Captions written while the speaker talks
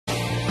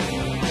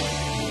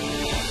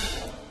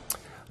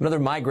Another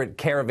migrant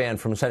caravan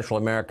from Central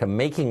America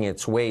making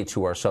its way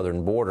to our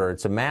southern border.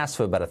 It's a mass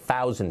of about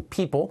 1,000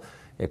 people.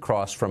 It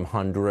crossed from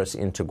Honduras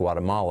into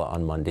Guatemala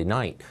on Monday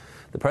night.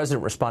 The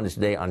president responded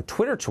today on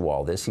Twitter to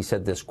all this. He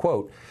said this,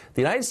 quote,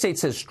 "The United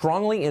States has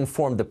strongly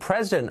informed the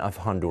president of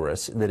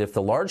Honduras that if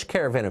the large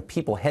caravan of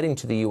people heading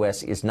to the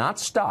U.S. is not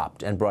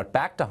stopped and brought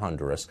back to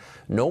Honduras,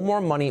 no more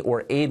money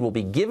or aid will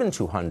be given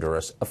to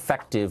Honduras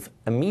effective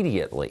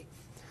immediately."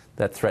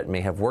 That threat may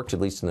have worked,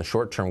 at least in the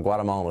short term.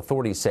 Guatemalan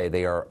authorities say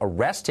they are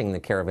arresting the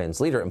caravan's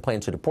leader and plan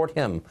to deport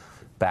him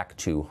back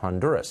to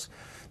Honduras.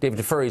 David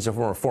DeFurry is a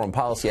former foreign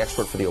policy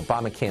expert for the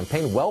Obama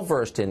campaign,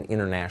 well-versed in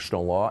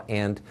international law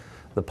and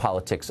the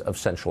politics of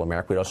Central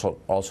America. We'd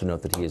also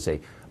note that he is a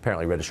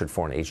apparently registered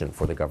foreign agent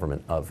for the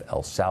government of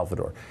El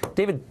Salvador.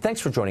 David, thanks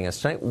for joining us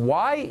tonight.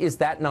 Why is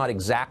that not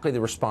exactly the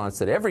response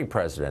that every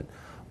president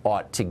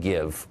ought to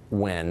give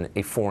when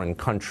a foreign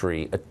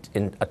country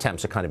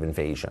attempts a kind of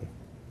invasion?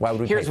 Why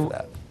would we pay for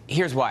that?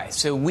 Here's why.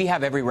 So we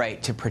have every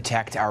right to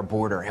protect our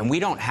border, and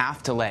we don't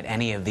have to let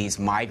any of these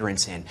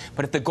migrants in.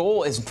 But if the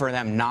goal is for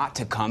them not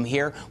to come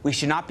here, we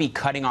should not be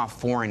cutting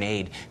off foreign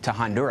aid to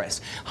Honduras.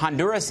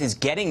 Honduras is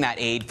getting that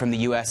aid from the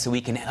U.S. so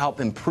we can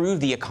help improve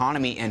the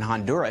economy in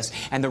Honduras.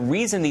 And the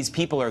reason these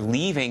people are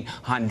leaving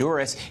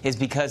Honduras is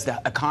because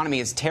the economy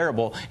is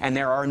terrible and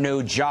there are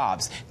no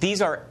jobs.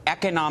 These are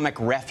economic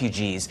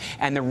refugees.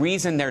 And the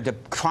reason they're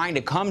trying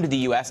to come to the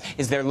U.S.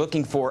 is they're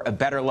looking for a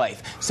better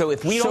life. So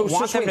if we don't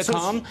want them to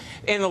come,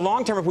 in the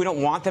long term, if we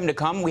don't want them to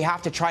come, we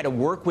have to try to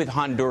work with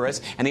Honduras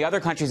and the other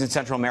countries in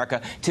Central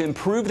America to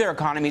improve their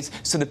economies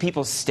so the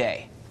people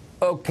stay.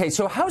 Okay,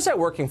 so how's that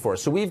working for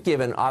us? So we've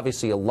given,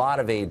 obviously, a lot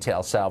of aid to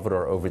El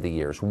Salvador over the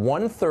years.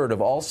 1/3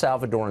 of all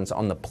Salvadorans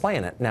on the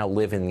planet now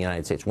live in the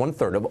United States.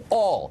 1/3 of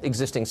all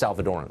existing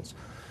Salvadorans.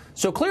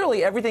 So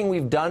clearly, everything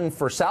we've done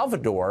for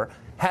Salvador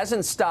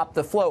hasn't stopped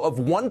the flow of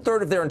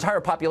 1/3 of their entire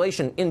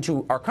population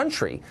into our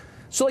country.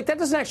 So, that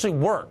doesn't actually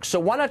work. So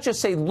why not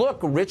just say, look,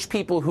 rich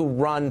people who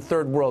run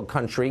third world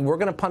country, we're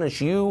going to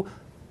punish you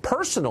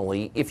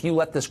personally if you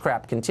let this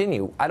crap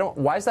continue.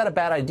 Why is that a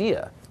bad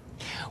idea?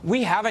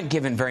 We haven't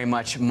given very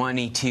much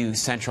money to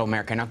Central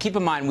America. Now, keep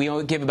in mind, we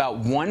only give about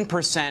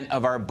 1%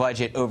 of our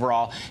budget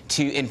overall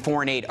in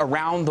foreign aid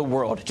around the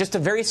world. Just a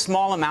very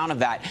small amount of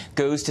that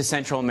goes to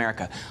Central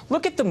America.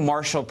 Look at the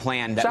Marshall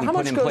Plan that we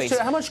put in place.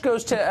 How much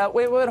goes to,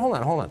 wait, hold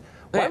on.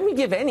 Why don't we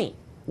give any?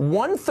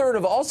 1/3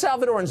 of all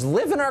Salvadorans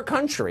live in our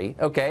country,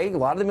 okay, a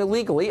lot of them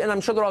illegally, and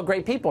I'm sure they're all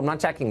great people. I'm not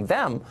attacking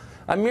them.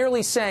 I'm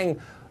merely saying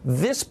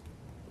this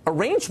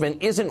arrangement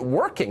isn't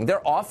working.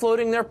 They're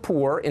offloading their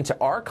poor into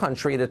our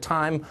country at a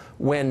time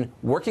when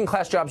working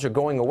class jobs are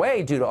going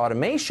away due to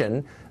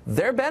automation.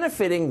 They're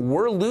benefiting,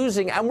 we're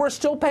losing, and we're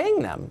still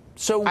paying them.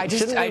 So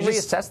shouldn't we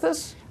reassess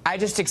this? I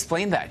just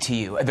explained that to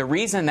you. The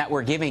reason that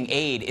we're giving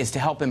aid is to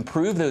help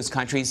improve those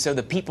countries so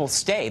the people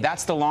stay.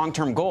 That's the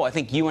long-term goal. I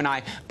think you and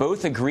I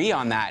both agree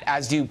on that,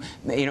 as do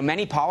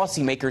many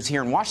policymakers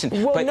here in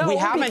Washington. Well, but no, we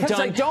haven't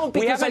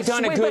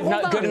done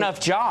a good enough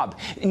job.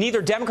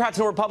 Neither Democrats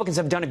nor Republicans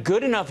have done a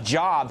good enough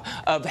job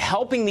of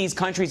helping these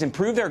countries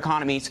improve their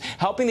economies,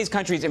 helping these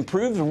countries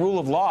improve the rule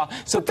of law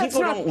so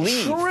people don't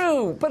leave. That's not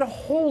true. But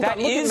hold on. That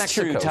is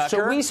true,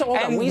 Tucker.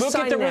 So we look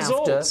at the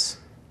results.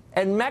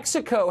 And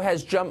Mexico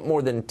has jumped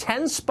more than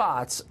 10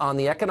 spots on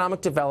the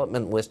economic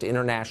development list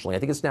internationally. I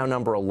think it's now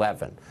number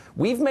 11.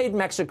 We've made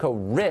Mexico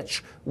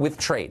rich with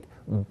trade.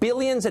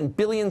 Billions and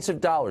billions of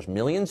dollars,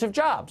 millions of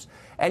jobs.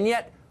 And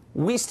yet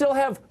we still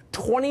have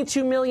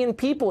 22 million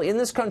people in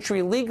this country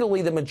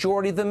illegally, the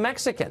majority of them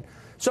Mexican.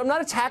 So I'm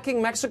not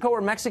attacking Mexico or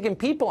Mexican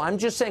people. I'm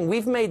just saying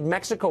we've made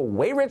Mexico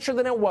way richer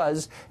than it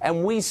was,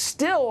 and we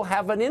still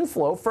have an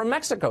inflow from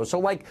Mexico. So,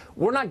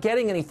 we're not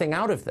getting anything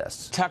out of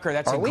this. Tucker,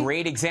 that's a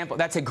great example.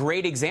 That's a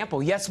great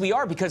example. Yes, we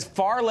are, because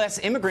far less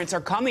immigrants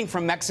are coming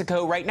from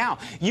Mexico right now.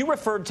 You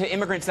referred to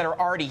immigrants that are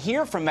already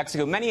here from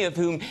Mexico, many of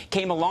whom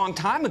came a long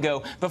time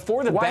ago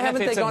before the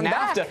benefits of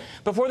NAFTA.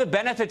 Before the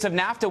benefits of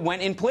NAFTA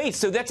went in place.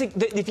 So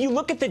if you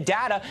look at the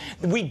data,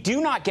 we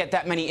do not get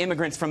that many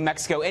immigrants from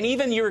Mexico. And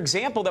even your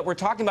example that we're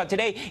talking about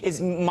today is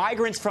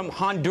migrants from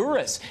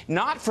Honduras,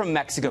 not from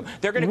Mexico.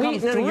 They're going to come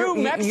through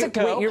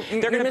Mexico.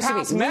 They're going to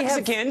pass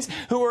Mexicans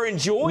who are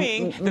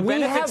enjoying the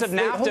benefits of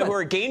NAFTA, who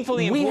are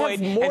gainfully employed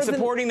and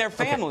supporting their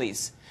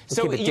families. Okay,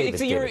 so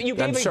you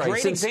gave a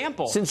great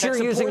example. Since you're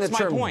using the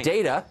term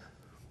data,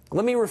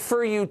 let me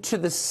refer you to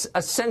this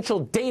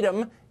essential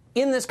datum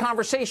in this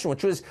conversation,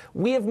 which was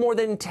we have more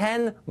than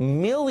 10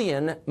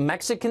 million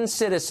Mexican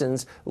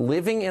citizens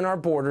living in our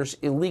borders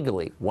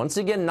illegally. Once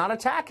again, not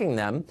attacking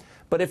them,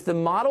 but if the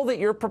model that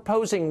you're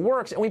proposing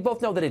works, and we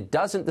both know that it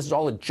doesn't, this is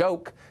all a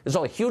joke, this is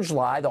all a huge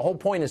lie, the whole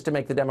point is to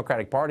make the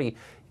Democratic Party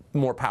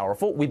more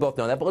powerful. We both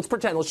know that, but let's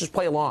pretend, let's just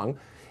play along.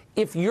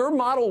 If your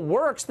model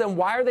works, then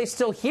why are they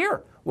still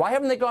here? Why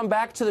haven't they gone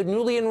back to the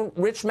newly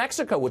enriched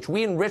Mexico, which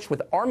we enriched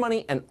with our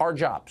money and our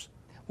jobs?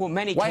 Well,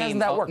 many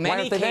came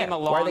a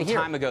long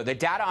time ago. The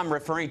data I'm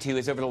referring to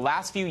is over the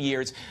last few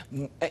years,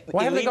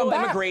 illegal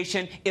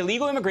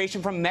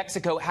immigration from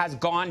Mexico has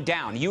gone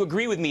down. You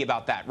agree with me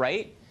about that,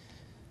 right?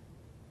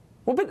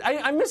 Well, but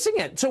I'm missing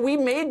it. So we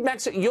made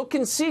Mexico, you'll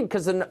concede,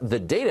 because the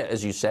data,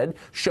 as you said,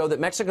 show that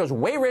Mexico's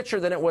way richer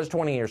than it was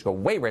 20 years ago,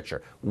 way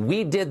richer.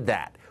 We did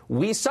that.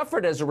 We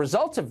suffered as a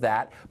result of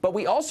that, but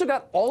we also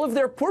got all of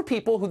their poor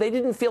people who they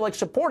didn't feel like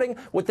supporting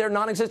with their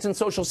non-existent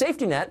social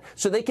safety net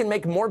so they can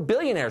make more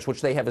billionaires,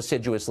 which they have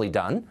assiduously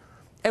done.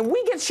 And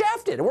we get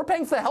shafted, and we're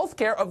paying for the health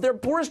care of their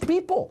poorest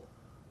people.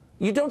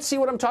 You don't see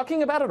what I'm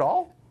talking about at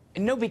all?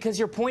 No, because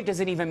your point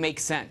doesn't even make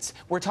sense.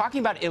 We're talking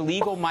about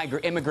illegal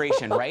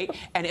immigration, right?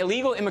 And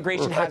illegal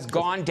immigration has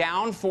gone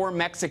down for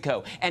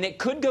Mexico. And it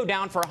could go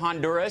down for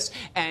Honduras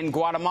and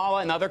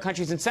Guatemala and other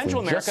countries in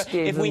Central America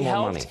if we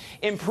helped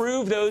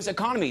improve those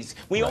economies.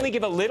 We only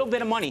give a little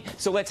bit of money,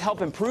 so let's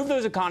help improve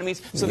those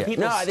economies so the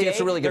people I think it's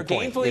a really good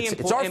point. gainfully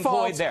It's our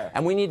fault, there.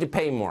 And we need to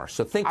pay more.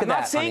 So think of that. I'm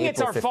not saying it's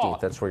our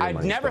fault. That's where your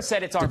I've never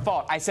said it's our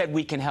fault. I said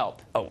we can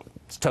help. Oh,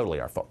 it's totally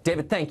our fault.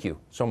 David, thank you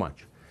so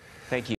much. Thank you.